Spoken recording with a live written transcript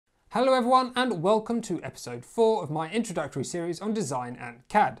Hello everyone and welcome to episode 4 of my introductory series on design and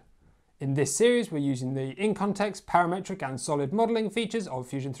CAD. In this series we're using the in-context, parametric and solid modelling features of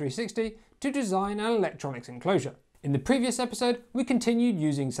Fusion 360 to design an electronics enclosure. In the previous episode we continued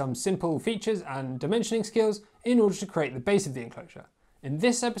using some simple features and dimensioning skills in order to create the base of the enclosure. In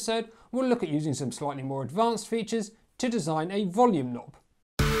this episode we'll look at using some slightly more advanced features to design a volume knob.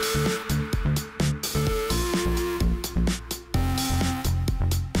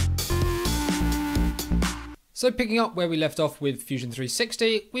 So picking up where we left off with Fusion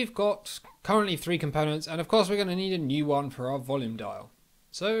 360, we've got currently 3 components, and of course we're going to need a new one for our volume dial.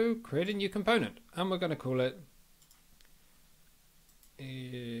 So create a new component, and we're going to call it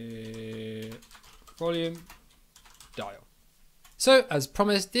volume dial. So as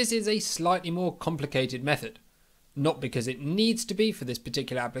promised, this is a slightly more complicated method. Not because it needs to be for this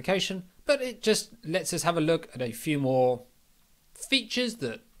particular application, but it just lets us have a look at a few more features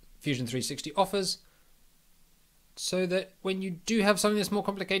that Fusion 360 offers, so that when you do have something that's more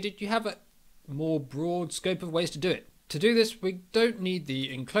complicated, you have a more broad scope of ways to do it. To do this, we don't need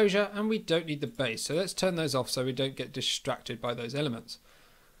the enclosure and we don't need the base. So let's turn those off so we don't get distracted by those elements.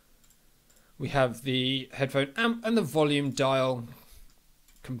 We have the headphone amp and the volume dial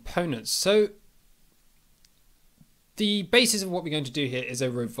components. So the basis of what we're going to do here is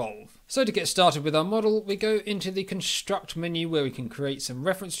a revolve. So to get started with our model, we go into the construct menu where we can create some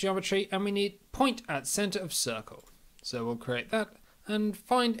reference geometry, and we need point at center of circle. So we'll create that and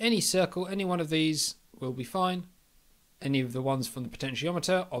find any circle. Any one of these will be fine. Any of the ones from the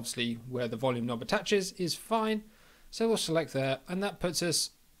potentiometer, obviously where the volume knob attaches, is fine. So we'll select there, and that puts us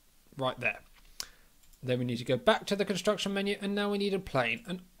right there. Then we need to go back to the construction menu, and now we need a plane,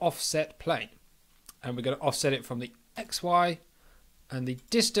 an offset plane. And we're going to offset it from the XY, and the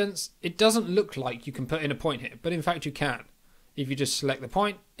distance, it doesn't look like you can put in a point here, but in fact you can. If you just select the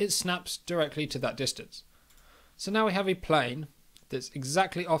point, it snaps directly to that distance. So now we have a plane that's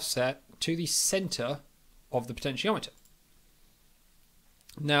exactly offset to the center of the potentiometer.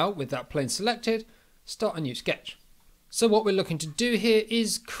 Now with that plane selected, start a new sketch. So what we're looking to do here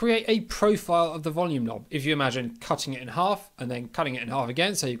is create a profile of the volume knob. If you imagine cutting it in half and then cutting it in half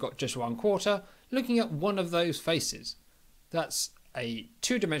again, so you've got just 1/4, looking at one of those faces. That's a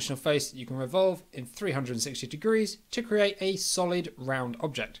 2-dimensional face that you can revolve in 360 degrees to create a solid round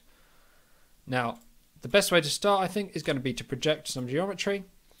object. Now, the best way to start, I think, is going to be to project some geometry.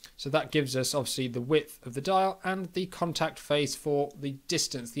 So that gives us obviously the width of the dial and the contact face for the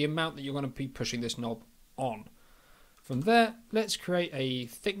distance, the amount that you're going to be pushing this knob on. From there, let's create a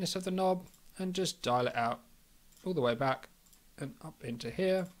thickness of the knob and just dial it out all the way back and up into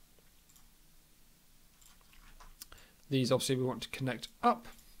here. These obviously we want to connect up.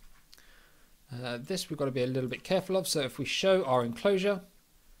 This we've got to be a little bit careful of. So if we show our enclosure,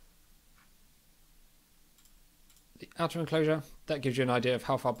 the outer enclosure, that gives you an idea of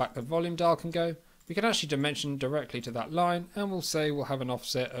how far back the volume dial can go. We can actually dimension directly to that line, and we'll say we'll have an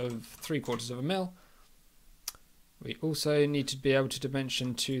offset of 3/4 of a mil. We also need to be able to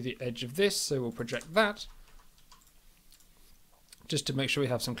dimension to the edge of this, so we'll project that just to make sure we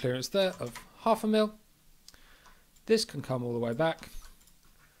have some clearance there of 1/2 mil. This can come all the way back,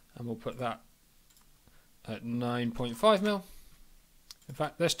 and we'll put that at 9.5 mil. In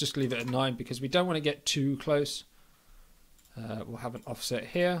fact, let's just leave it at 9 because we don't want to get too close. We'll have an offset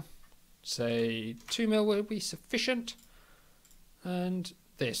here, say 2 mil will be sufficient, and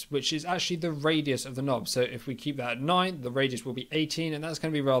this, which is actually the radius of the knob. So if we keep that at 9, the radius will be 18, and that's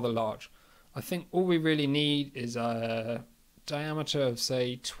going to be rather large. I think all we really need is a diameter of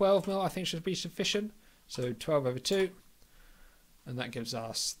say 12 mil, I think should be sufficient. So 12/2, and that gives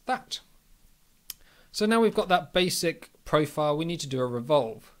us that. So now we've got that basic profile, we need to do a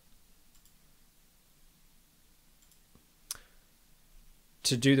revolve.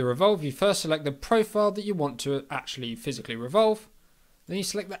 To do the revolve, you first select the profile that you want to actually physically revolve. Then you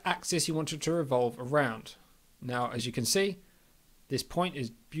select the axis you want it to revolve around. Now, as you can see, this point is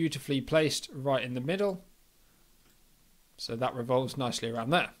beautifully placed right in the middle. So that revolves nicely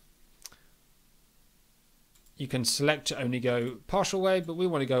around there. You can select to only go partial way, but we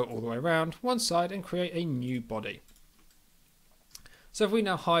want to go all the way around one side and create a new body. So if we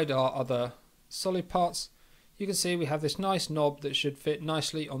now hide our other solid parts, you can see we have this nice knob that should fit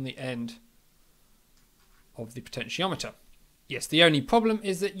nicely on the end of the potentiometer. Yes, the only problem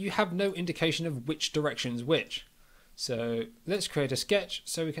is that you have no indication of which direction is which. So let's create a sketch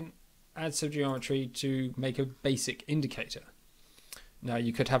so we can add some geometry to make a basic indicator. Now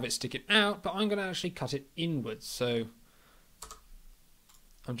you could have it sticking out, but I'm going to actually cut it inwards. So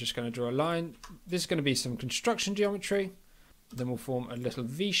I'm just going to draw a line. This is going to be some construction geometry. Then we'll form a little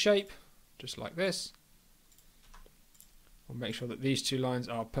V shape, just like this. We'll make sure that these two lines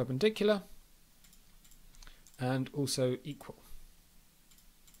are perpendicular and also equal.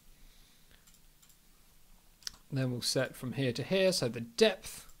 Then we'll set from here to here, so the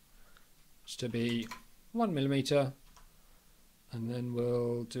depth is to be 1 millimeter, and then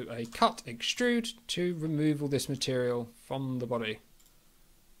we'll do a cut extrude to remove all this material from the body.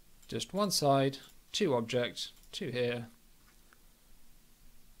 Just one side, two objects, two here.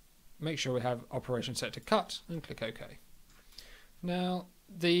 Make sure we have operation set to cut and click OK. Now,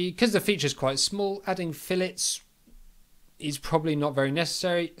 because the feature is quite small, adding fillets is probably not very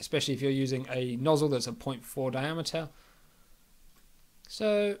necessary, especially if you're using a nozzle that's a 0.4 diameter.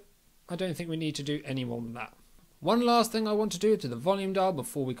 So I don't think we need to do any more than that. One last thing I want to do to the volume dial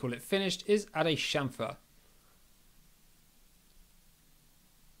before we call it finished is add a chamfer.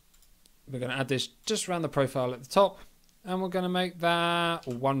 We're going to add this just around the profile at the top, and we're going to make that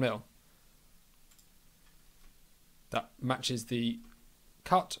 1 mil. That matches the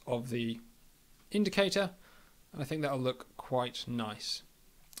cut of the indicator, and I think that'll look quite nice.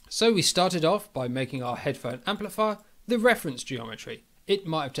 So we started off by making our headphone amplifier the reference geometry. It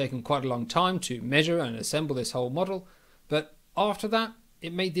might have taken quite a long time to measure and assemble this whole model, but after that,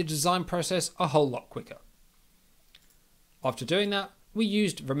 it made the design process a whole lot quicker. After doing that, we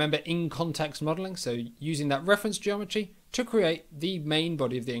used, remember, in-context modeling, so using that reference geometry to create the main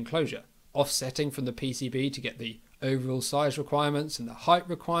body of the enclosure, offsetting from the PCB to get the overall size requirements and the height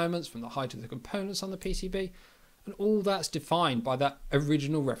requirements from the height of the components on the PCB, and all that's defined by that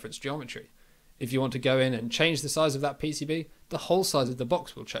original reference geometry. If you want to go in and change the size of that PCB, the whole size of the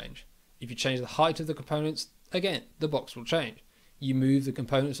box will change. If you change the height of the components, again, the box will change. You move the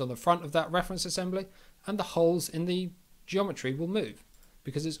components on the front of that reference assembly, and the holes in the geometry will move,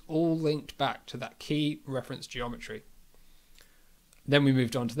 because it's all linked back to that key reference geometry. Then we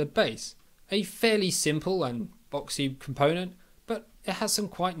moved on to the base, a fairly simple and boxy component, but it has some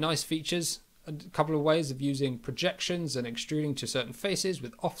quite nice features, a couple of ways of using projections and extruding to certain faces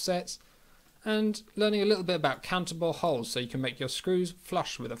with offsets, and learning a little bit about countable holes so you can make your screws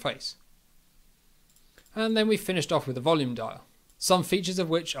flush with a face. And then we finished off with a volume dial, some features of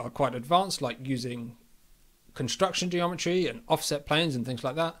which are quite advanced, like using construction geometry and offset planes and things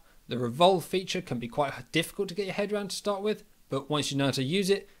like that. The revolve feature can be quite difficult to get your head around to start with, but once you know how to use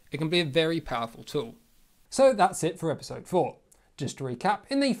it, it can be a very powerful tool. So that's it for episode 4. Just to recap,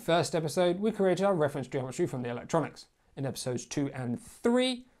 in the first episode we created our reference geometry from the electronics. In episodes 2 and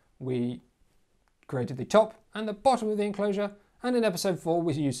 3 we created the top and the bottom of the enclosure, and in episode 4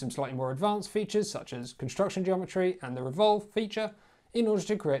 we used some slightly more advanced features such as construction geometry and the revolve feature in order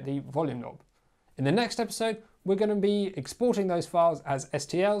to create the volume knob. In the next episode we're going to be exporting those files as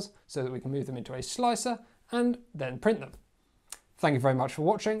STLs so that we can move them into a slicer and then print them. Thank you very much for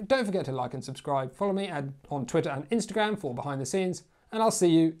watching. Don't forget to like and subscribe. Follow me on Twitter and Instagram for behind the scenes, and I'll see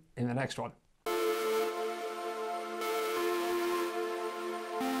you in the next one.